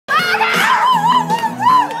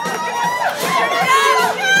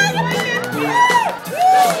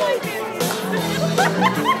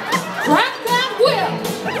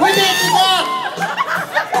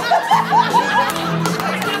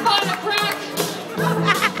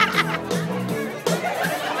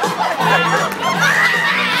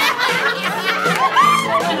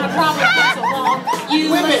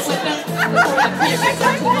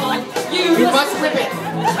You must whip it.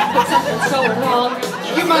 But something's going wrong.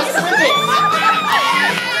 You must whip it.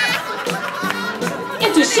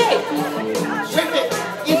 Into shape. Whip it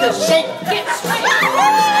into shape. Get straight.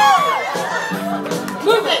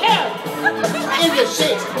 Move it out. Into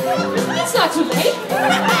shape. It's not too late.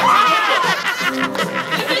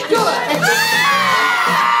 Do it.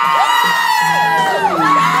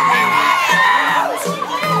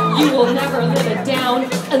 You will never live it down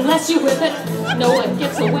unless you whip it. No one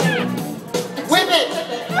gets away. Whip it.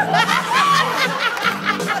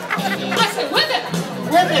 I said whip it.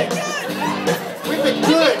 Whip it. Whip it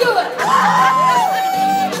good. Do it.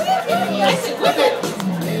 I said whip it.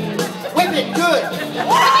 Whip it good. Whip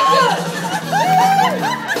it good.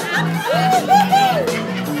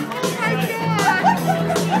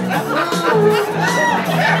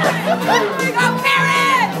 Go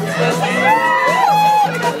Karen!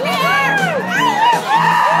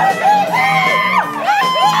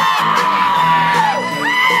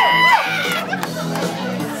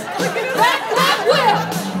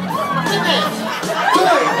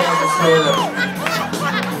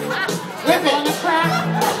 Whip it. On the crack.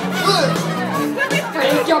 Good.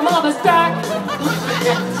 Break your mama's back.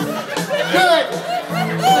 Good.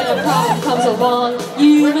 When a problem comes along,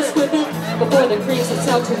 you must whip it. Before the cream sits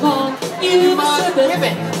out too long, you must whip Whip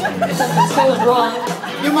it. it. If something's going wrong,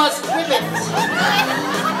 You must whip it.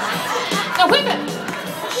 now whip it.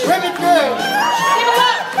 Whip it good. Give it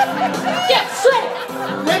up. Get straight.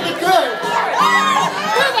 Whip it good.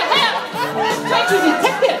 Move ahead. Try to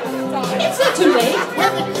detect it. It's not too late.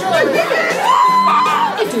 Whip it good.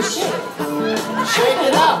 Into shape. Shake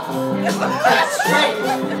it up. That's straight.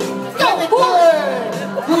 Go Whip it forward.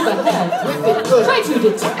 good. Move ahead. Whip it good. Try to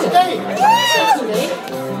detect it. Stay. It's not too late.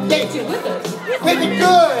 Stay. To whip it.